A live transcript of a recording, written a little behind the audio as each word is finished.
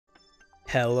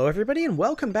Hello everybody and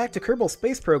welcome back to Kerbal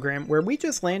Space Program, where we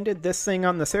just landed this thing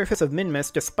on the surface of Minmus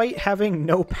despite having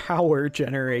no power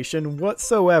generation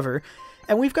whatsoever.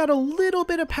 And we've got a little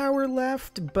bit of power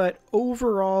left, but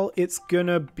overall it's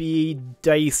gonna be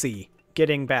dicey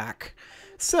getting back.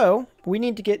 So we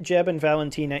need to get Jeb and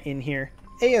Valentina in here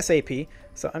ASAP.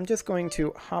 So I'm just going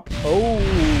to hop... Oh!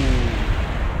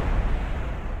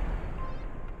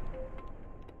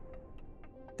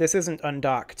 This isn't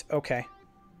undocked. Okay.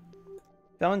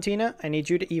 Valentina, I need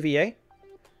you to EVA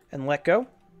and let go.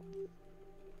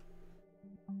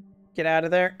 Get out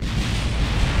of there.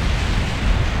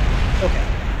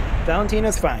 Okay.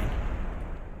 Valentina's fine.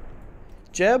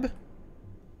 Jeb,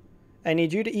 I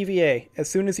need you to EVA as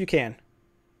soon as you can.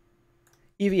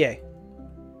 EVA.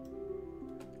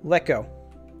 Let go.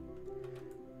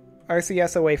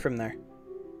 RCS away from there.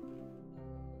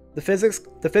 The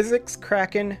physics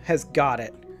kraken has got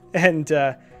it, and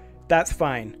that's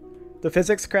fine. The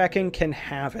physics kraken can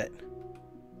have it.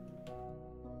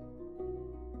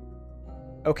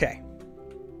 Okay.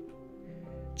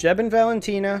 Jeb and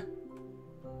Valentina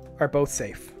are both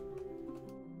safe.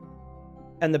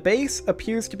 And the base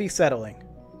appears to be settling.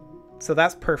 So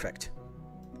that's perfect.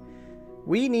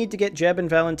 We need to get Jeb and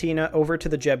Valentina over to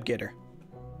the Jeb Getter.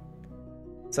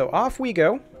 So off we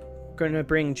go. We're going to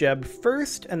bring Jeb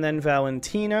first and then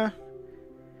Valentina.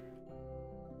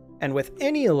 And with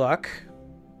any luck,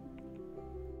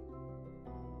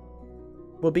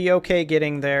 we'll be okay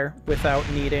getting there without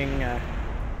needing,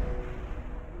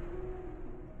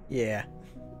 yeah.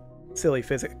 Silly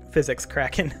physics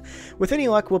kraken. With any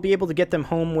luck, we'll be able to get them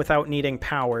home without needing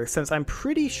power, since I'm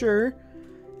pretty sure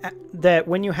that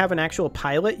when you have an actual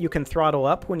pilot, you can throttle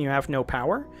up when you have no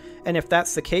power. And if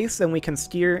that's the case, then we can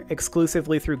steer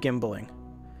exclusively through gimbaling.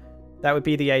 That would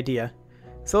be the idea.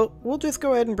 So we'll just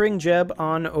go ahead and bring Jeb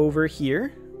on over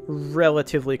here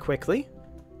relatively quickly.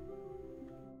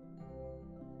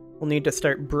 We'll need to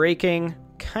start braking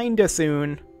kinda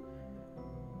soon,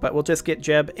 but we'll just get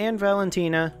Jeb and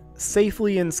Valentina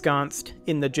safely ensconced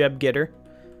in the Jeb Getter.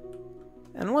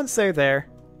 And once they're there,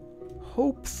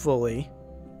 hopefully,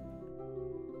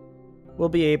 we'll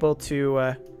be able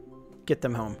to get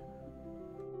them home.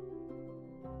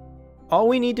 All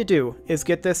we need to do is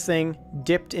get this thing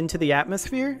dipped into the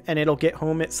atmosphere, and it'll get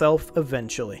home itself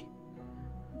eventually.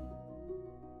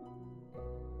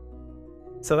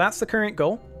 So that's the current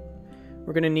goal.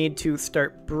 We're going to need to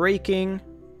start braking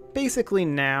basically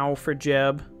now for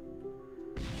Jeb.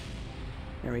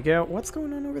 There we go. What's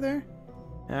going on over there?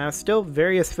 Still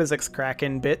various physics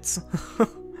kraken bits.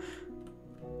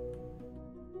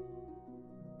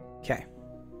 Okay.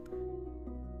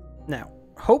 Now,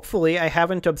 hopefully I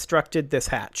haven't obstructed this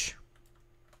hatch.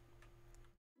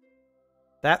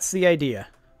 That's the idea.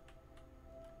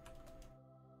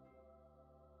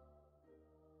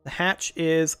 The hatch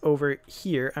is over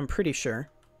here, I'm pretty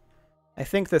sure. I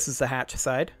think this is the hatch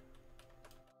side.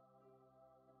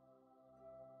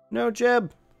 No,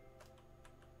 Jeb.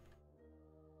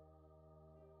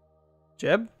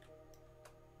 Jeb?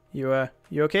 You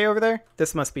okay over there?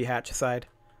 This must be hatch side.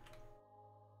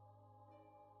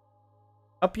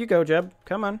 Up you go, Jeb.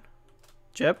 Come on.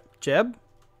 Jeb?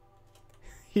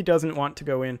 He doesn't want to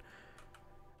go in.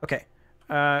 Okay.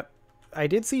 I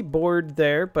did see board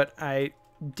there, but I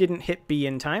didn't hit B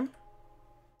in time.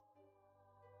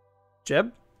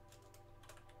 Jeb?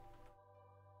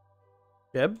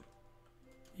 Jeb?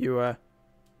 You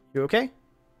okay?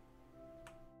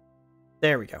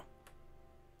 There we go.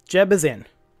 Jeb is in.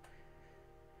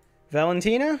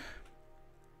 Valentina?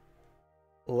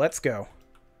 Let's go.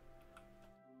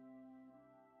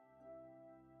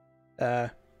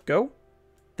 Go?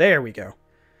 There we go.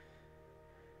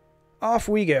 Off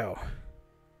we go.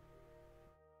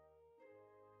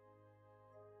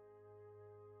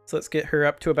 So let's get her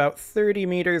up to about 30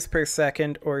 meters per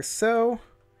second or so.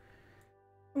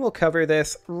 We'll cover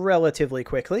this relatively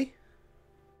quickly.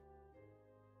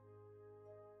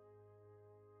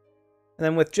 And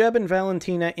then with Jeb and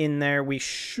Valentina in there, we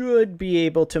should be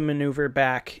able to maneuver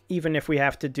back, even if we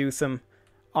have to do some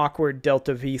awkward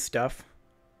Delta V stuff.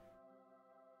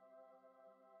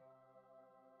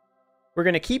 We're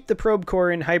going to keep the probe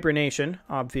core in hibernation,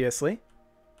 obviously.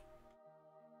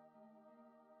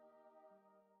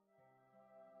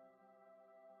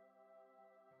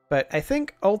 But I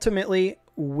think ultimately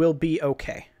we'll be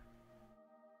okay.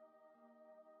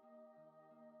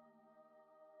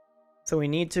 So we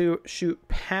need to shoot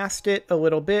past it a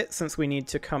little bit since we need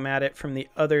to come at it from the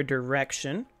other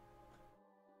direction.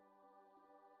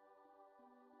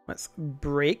 Let's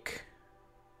brake.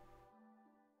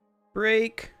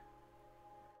 Brake.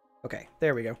 Okay,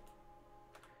 there we go.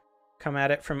 come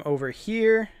at it from over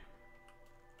here.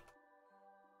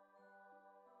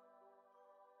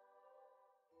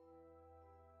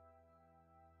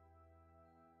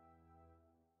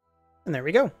 And there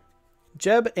we go.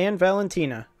 Jeb and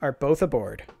Valentina are both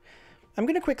aboard. I'm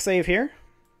going to quick save here,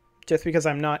 just because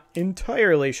I'm not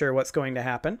entirely sure what's going to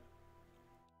happen.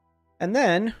 And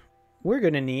then we're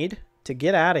going to need to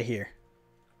get out of here.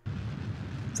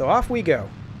 So off we go.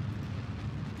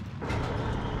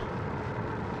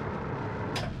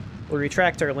 We'll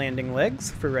retract our landing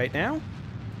legs for right now.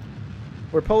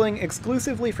 We're pulling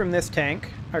exclusively from this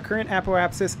tank. Our current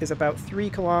apoapsis is about 3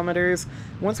 kilometers.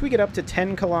 Once we get up to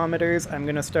 10 kilometers, I'm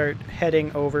going to start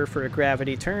heading over for a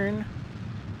gravity turn.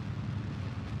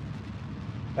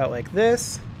 About like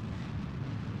this.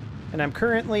 And I'm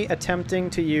currently attempting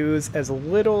to use as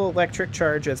little electric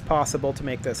charge as possible to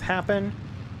make this happen.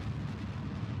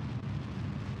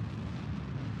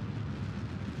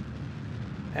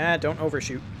 Don't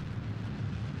overshoot.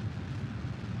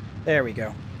 There we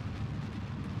go.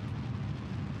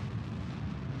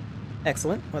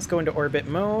 Excellent. Let's go into orbit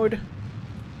mode.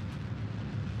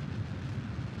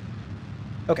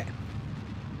 Okay.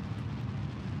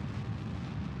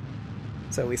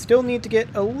 So we still need to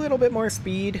get a little bit more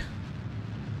speed.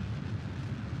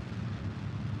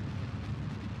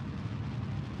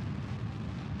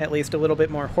 At least a little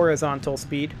bit more horizontal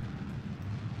speed.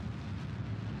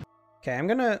 Okay, I'm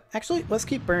gonna... Actually, let's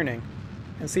keep burning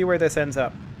and see where this ends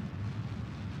up.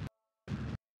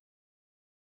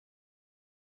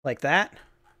 Like that?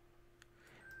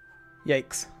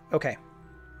 Yikes. Okay.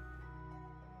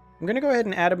 I'm going to go ahead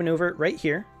and add a maneuver right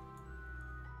here.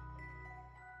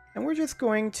 And we're just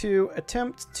going to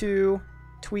attempt to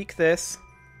tweak this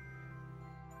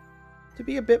to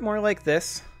be a bit more like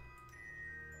this.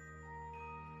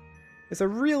 It's a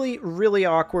really, really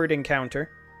awkward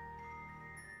encounter.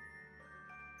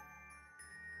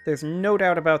 There's no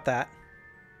doubt about that.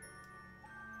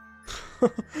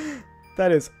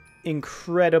 That is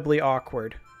incredibly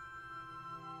awkward.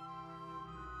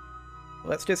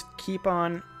 Let's just keep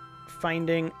on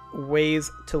finding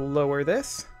ways to lower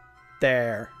this.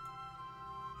 There.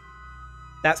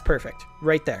 That's perfect.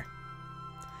 Right there.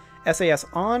 SAS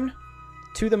on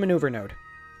to the maneuver node.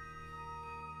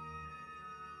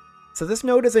 So this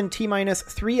node is in T-minus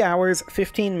 3 hours,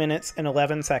 15 minutes, and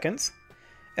 11 seconds.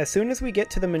 As soon as we get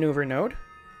to the maneuver node,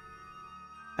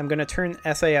 I'm going to turn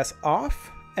SAS off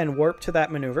and warp to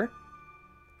that maneuver.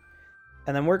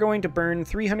 And then we're going to burn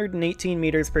 318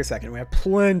 meters per second. We have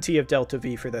plenty of delta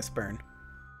V for this burn.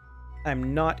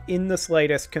 I'm not in the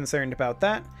slightest concerned about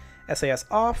that. SAS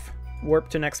off, warp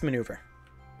to next maneuver.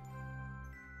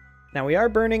 Now we are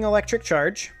burning electric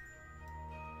charge,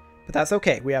 but that's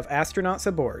okay. We have astronauts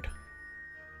aboard.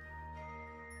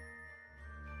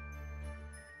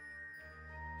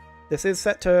 This is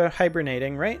set to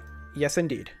hibernating, right? Yes,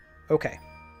 indeed. Okay.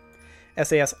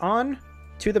 SAS on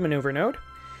to the maneuver node.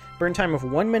 Burn time of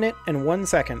 1 minute and 1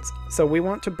 second. So we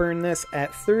want to burn this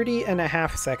at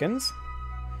 30.5 seconds.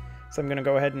 So I'm going to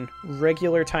go ahead and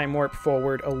regular time warp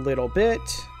forward a little bit.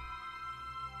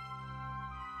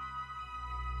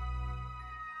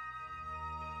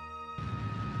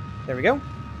 There we go.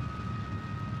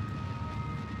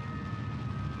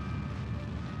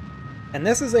 And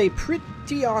this is a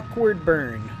pretty awkward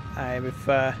burn, I've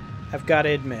got to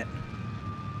admit.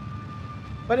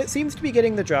 But it seems to be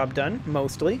getting the job done,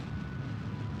 mostly.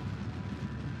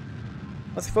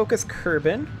 Let's focus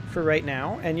Kerbal for right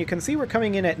now, and you can see we're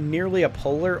coming in at nearly a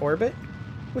polar orbit,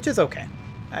 which is okay.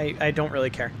 I don't really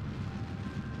care.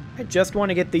 I just want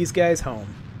to get these guys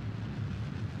home.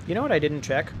 You know what I didn't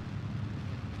check?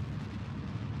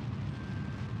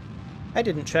 I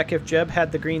didn't check if Jeb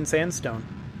had the green sandstone.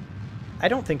 I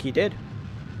don't think he did.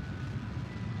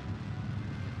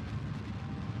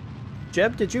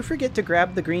 Jeb, did you forget to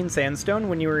grab the green sandstone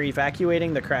when you were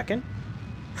evacuating the Kraken?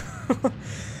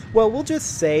 Well, we'll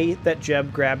just say that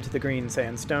Jeb grabbed the green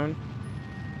sandstone.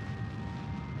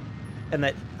 And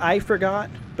that I forgot,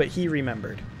 but he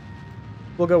remembered.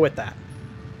 We'll go with that.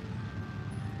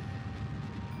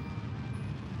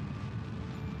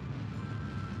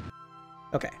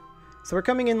 Okay, so we're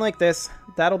coming in like this.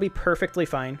 That'll be perfectly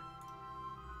fine.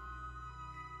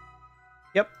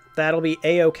 Yep, that'll be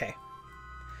a-okay.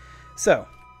 So,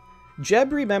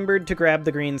 Jeb remembered to grab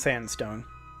the green sandstone.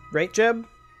 Right, Jeb?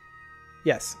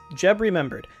 Yes, Jeb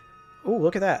remembered. Oh,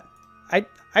 look at that.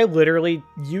 I literally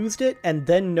used it and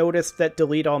then noticed that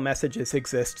delete all messages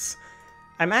exists.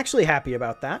 I'm actually happy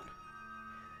about that.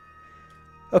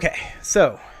 Okay,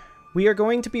 so we are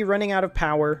going to be running out of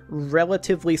power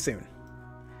relatively soon.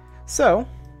 So,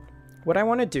 what I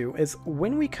want to do is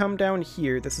when we come down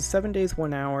here, this is 7 days,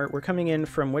 1 hour, we're coming in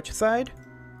from which side?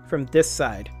 From this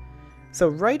side. So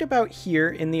right about here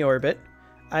in the orbit,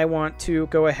 I want to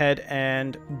go ahead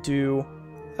and do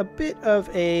a bit of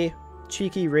a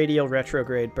cheeky radial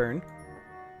retrograde burn.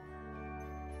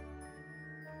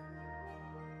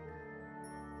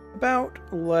 About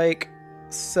like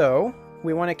so.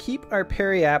 We want to keep our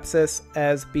periapsis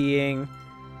as being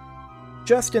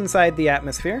just inside the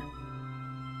atmosphere.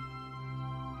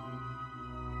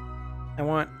 I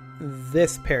want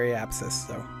this periapsis,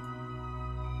 though.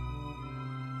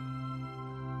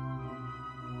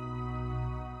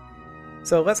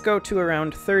 So let's go to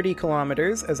around 30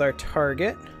 kilometers as our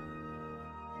target.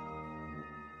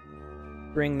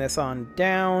 Bring this on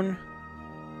down.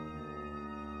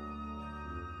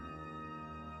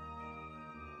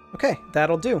 Okay,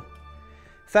 that'll do.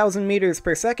 1,000 meters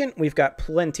per second, we've got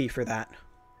plenty for that.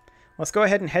 Let's go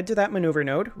ahead and head to that maneuver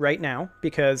node right now,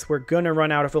 because we're gonna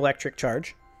run out of electric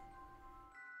charge.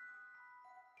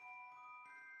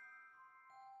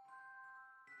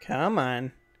 Come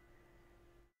on.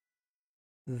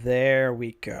 There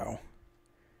we go.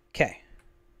 Okay.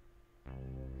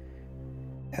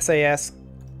 SAS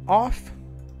off.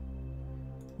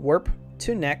 Warp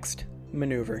to next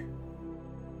maneuver.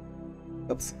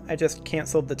 Oops, I just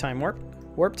canceled the time warp.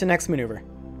 Warp to next maneuver.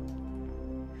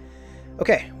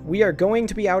 Okay, we are going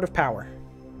to be out of power.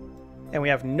 And we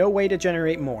have no way to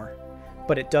generate more,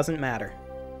 but it doesn't matter.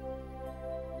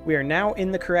 We are now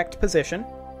in the correct position.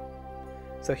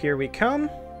 So here we come.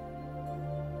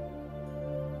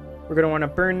 We're going to want to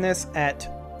burn this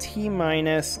at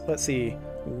T-minus, let's see,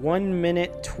 1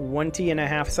 minute 20 and a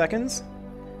half seconds.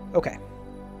 Okay.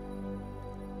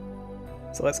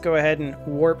 So let's go ahead and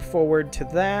warp forward to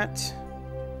that.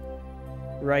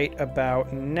 Right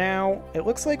about now. It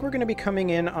looks like we're going to be coming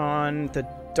in on the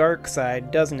dark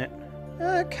side, doesn't it?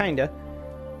 Kinda.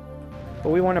 But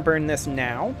we want to burn this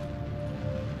now.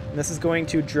 And this is going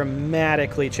to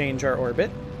dramatically change our orbit.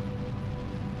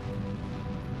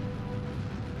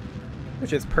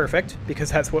 Which is perfect,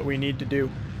 because that's what we need to do.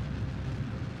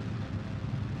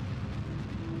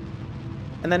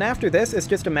 And then after this, it's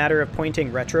just a matter of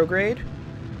pointing retrograde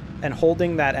and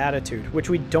holding that attitude, which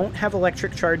we don't have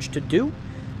electric charge to do,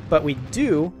 but we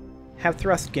do have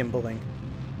thrust gimbaling,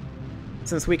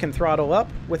 since we can throttle up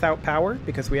without power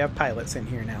because we have pilots in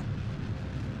here now.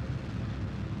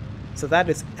 So that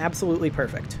is absolutely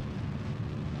perfect.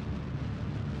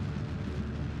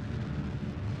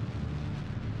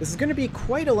 This is going to be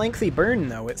quite a lengthy burn,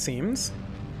 though, it seems.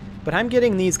 But I'm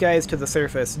getting these guys to the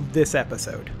surface this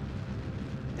episode.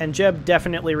 And Jeb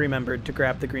definitely remembered to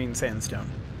grab the green sandstone.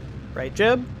 Right,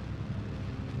 Jeb?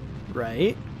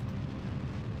 Right.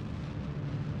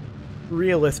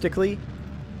 Realistically,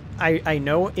 I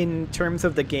know in terms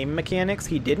of the game mechanics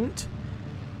he didn't,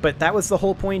 but that was the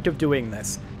whole point of doing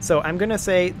this. So I'm going to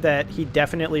say that he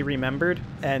definitely remembered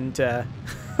and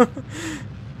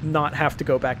not have to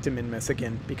go back to Minmus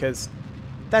again, because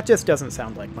that just doesn't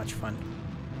sound like much fun.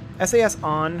 SAS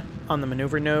on the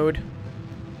maneuver node.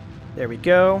 There we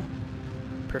go.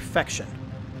 Perfection.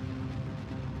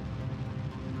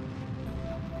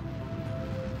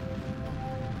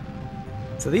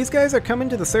 So these guys are coming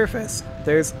to the surface.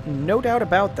 There's no doubt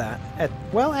about that.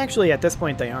 Well, actually, at this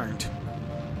point, they aren't.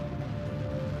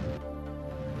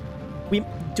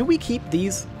 Do we keep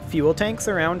these fuel tanks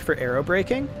around for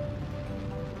aerobraking?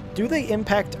 Do they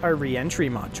impact our re-entry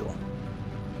module?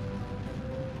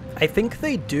 I think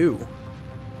they do.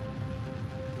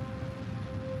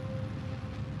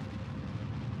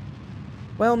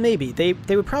 Well, maybe. They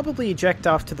would probably eject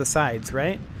off to the sides,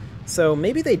 right? So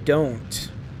maybe they don't.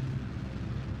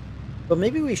 But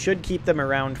maybe we should keep them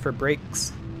around for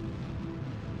brakes.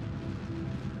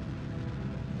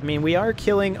 I mean, we are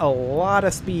killing a lot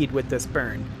of speed with this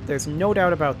burn. There's no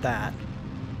doubt about that.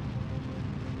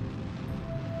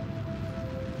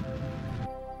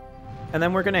 And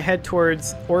then we're going to head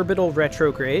towards orbital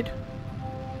retrograde.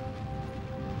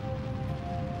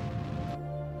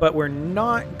 But we're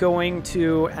not going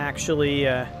to actually...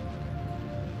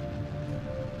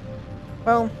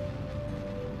 well...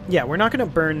 yeah, we're not going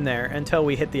to burn there until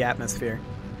we hit the atmosphere.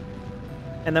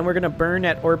 And then we're going to burn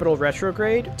at orbital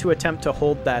retrograde to attempt to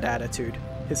hold that attitude,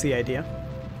 is the idea.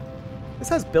 This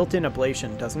has built-in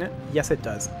ablation, doesn't it? Yes, it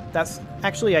does. That's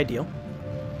actually ideal.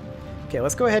 Okay,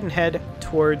 let's go ahead and head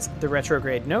towards the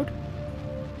retrograde node.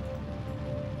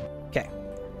 Okay.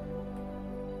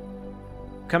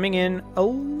 Coming in a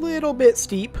little bit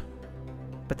steep,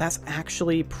 but that's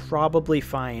actually probably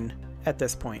fine at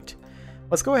this point.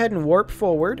 Let's go ahead and warp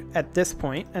forward at this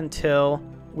point until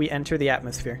we enter the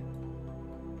atmosphere.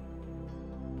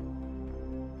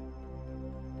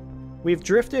 We've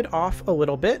drifted off a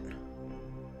little bit.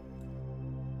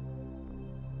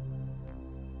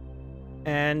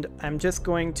 And I'm just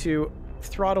going to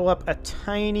throttle up a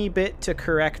tiny bit to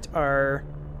correct our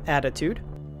attitude.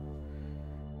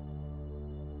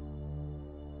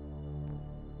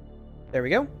 There we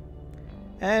go.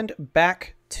 And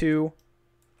back to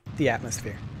the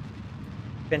atmosphere.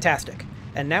 Fantastic.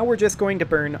 And now we're just going to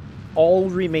burn all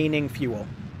remaining fuel,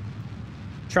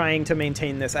 trying to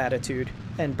maintain this attitude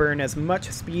and burn as much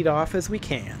speed off as we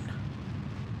can.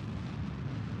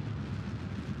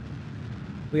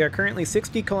 We are currently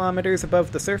 60 kilometers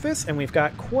above the surface, and we've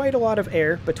got quite a lot of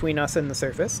air between us and the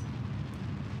surface.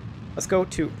 Let's go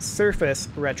to surface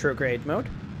retrograde mode.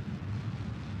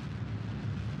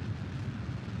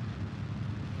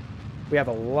 We have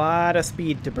a lot of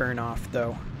speed to burn off,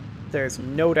 though. There's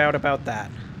no doubt about that.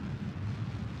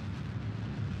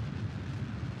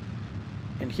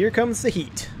 And here comes the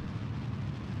heat.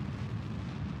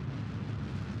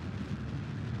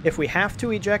 If we have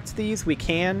to eject these, we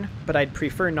can, but I'd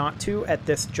prefer not to at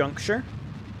this juncture.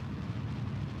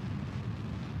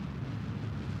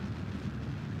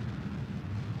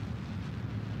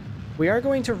 We are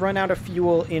going to run out of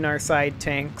fuel in our side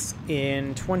tanks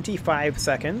in 25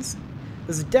 seconds.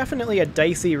 This is definitely a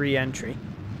dicey re-entry.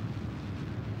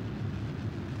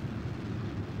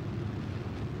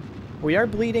 We are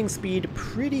bleeding speed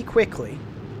pretty quickly.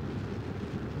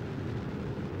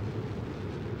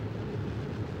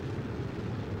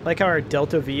 Like how our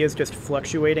delta V is just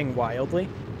fluctuating wildly.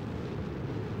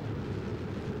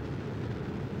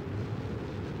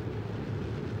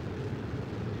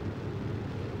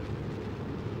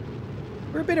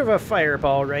 We're a bit of a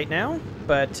fireball right now,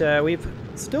 but we've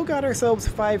still got ourselves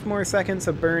 5 more seconds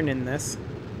of burn in this.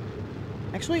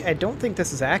 Actually, I don't think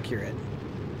this is accurate.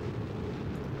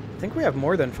 I think we have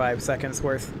more than 5 seconds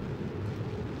worth.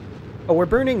 Oh, we're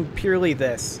burning purely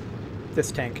this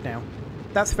tank now.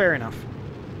 That's fair enough.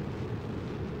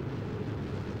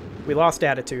 We lost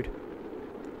attitude.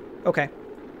 Okay.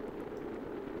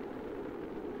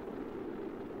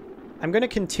 I'm going to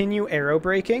continue aero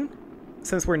braking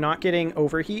since we're not getting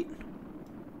overheat.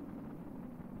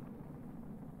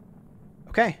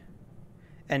 Okay.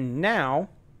 And now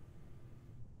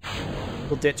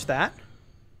we'll ditch that.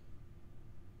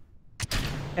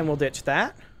 And we'll ditch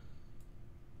that.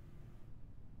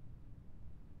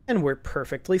 And we're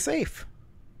perfectly safe.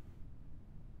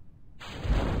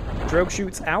 Drogue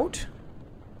chutes out.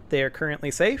 They are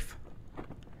currently safe.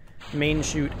 Main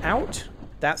chute out.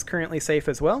 That's currently safe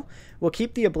as well. We'll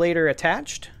keep the ablator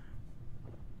attached.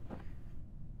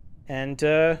 And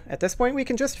at this point we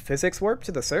can just physics warp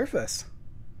to the surface.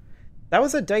 That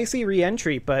was a dicey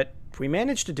re-entry, but we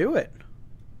managed to do it.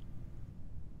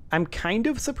 I'm kind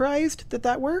of surprised that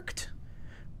that worked,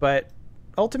 but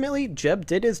ultimately Jeb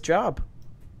did his job.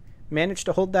 Managed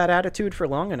to hold that attitude for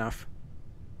long enough.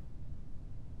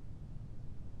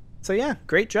 So yeah,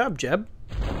 great job, Jeb.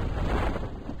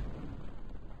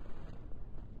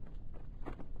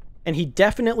 And he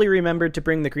definitely remembered to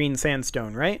bring the green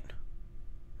sandstone, right?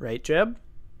 Right, Jeb?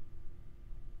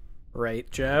 Right,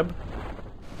 Jeb?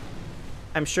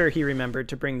 I'm sure he remembered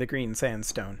to bring the green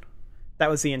sandstone. That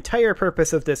was the entire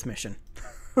purpose of this mission.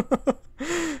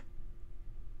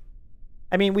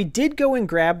 I mean, we did go and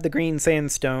grab the green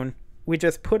sandstone. We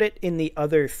just put it in the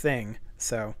other thing,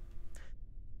 so...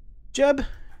 Jeb,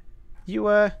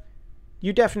 you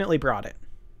definitely brought it.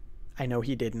 I know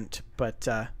he didn't, but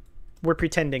we're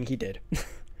pretending he did.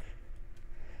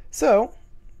 So,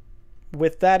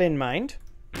 with that in mind,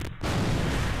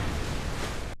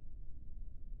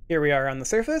 here we are on the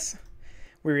surface.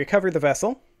 We recover the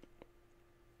vessel.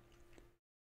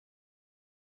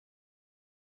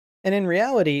 And in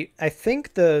reality, I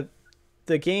think the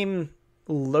game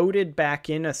loaded back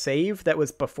in a save that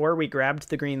was before we grabbed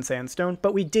the green sandstone,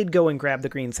 but we did go and grab the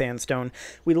green sandstone.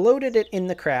 We loaded it in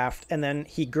the craft, and then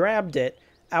he grabbed it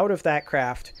out of that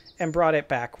craft and brought it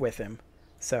back with him.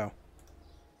 So,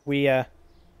 we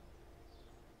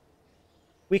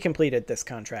completed this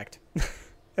contract,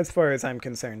 as far as I'm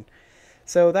concerned.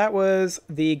 So that was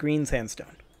the green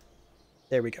sandstone.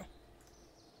 There we go.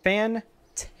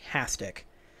 Fantastic.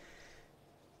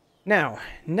 Now,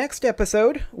 next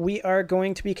episode, we are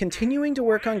going to be continuing to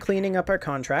work on cleaning up our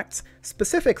contracts.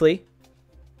 Specifically,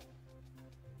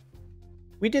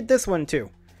 we did this one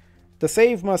too. The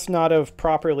save must not have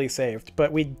properly saved,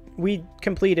 but we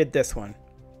completed this one.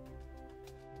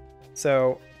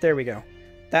 So, there we go.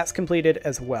 That's completed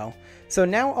as well. So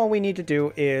now all we need to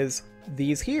do is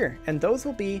these here, and those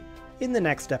will be in the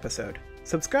next episode.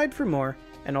 Subscribe for more,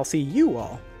 and I'll see you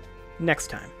all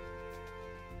next time.